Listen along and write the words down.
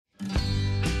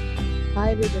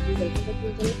Hi everybody, welcome back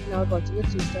to the channel. Now we're watching a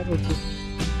 3-star hotel.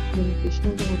 The location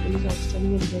of the hotel is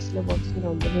outstanding and guests love walking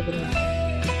around the neighborhood.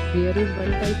 There is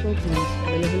one type of rooms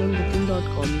available on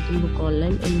booking.com. You can book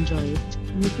online and enjoy it.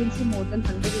 You can see more than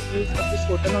 100 reviews of this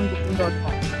hotel on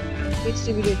booking.com. Its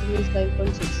review rating is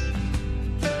 9.6,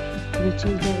 which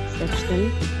is the exceptional.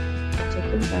 The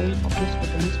check-in time of this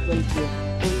hotel is 12 p.m.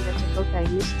 and the check-out time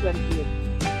is 12 p.m.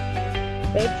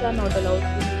 Pets are not allowed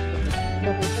in this hotel.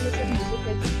 The hotel is a music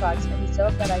credit cards and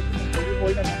reserve the right to temporarily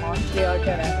hold an amount prior to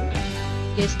arrival.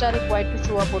 Guests are required to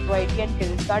show a photo ID and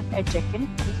credit card at check-in.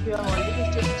 If you have already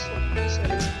visited this hotel, please share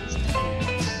your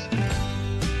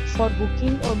experience. For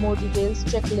booking or more details,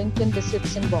 check link in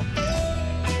description box.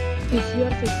 If you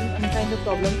are facing any kind of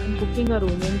problem in booking a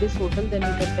room in this hotel, then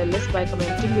you can tell us by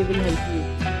commenting. We will help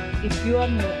you. If you are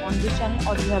new on this channel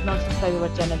or you have not subscribed our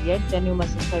channel yet, then you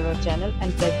must subscribe our channel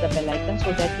and press the bell icon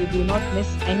so that you do not miss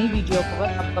any video of our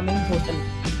upcoming hotel.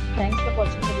 Thanks for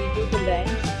watching the video till the end.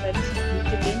 Friends,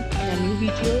 meet again in a new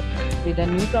video with a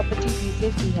new property. Be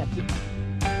safe, be happy.